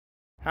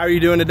How are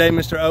you doing today,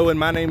 Mr. Owen?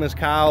 My name is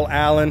Kyle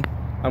Allen.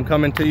 I'm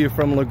coming to you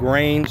from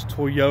Lagrange,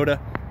 Toyota.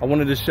 I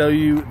wanted to show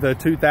you the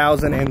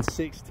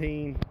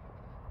 2016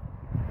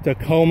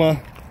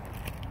 Tacoma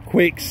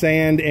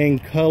quicksand in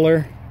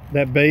color,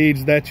 that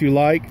beige that you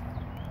like.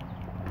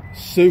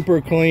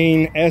 Super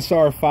clean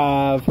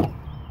SR5.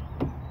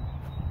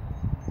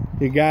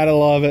 You gotta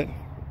love it.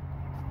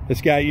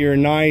 It's got your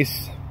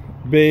nice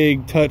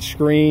big touch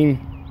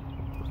screen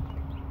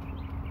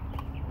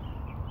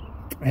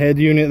head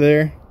unit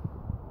there.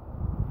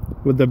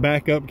 With the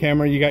backup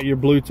camera, you got your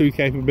Bluetooth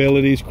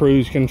capabilities,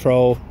 cruise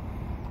control,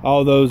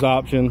 all those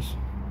options.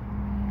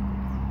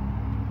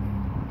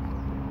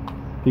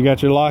 You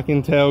got your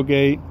locking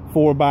tailgate,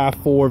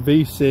 4x4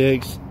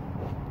 V6,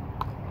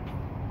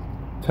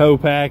 tow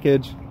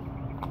package,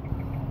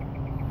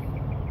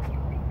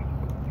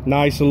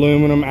 nice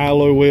aluminum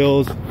alloy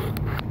wheels.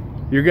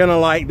 You're gonna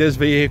like this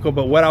vehicle,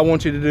 but what I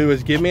want you to do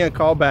is give me a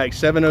call back,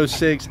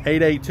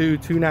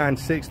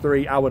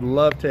 706-882-2963. I would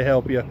love to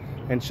help you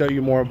and show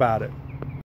you more about it.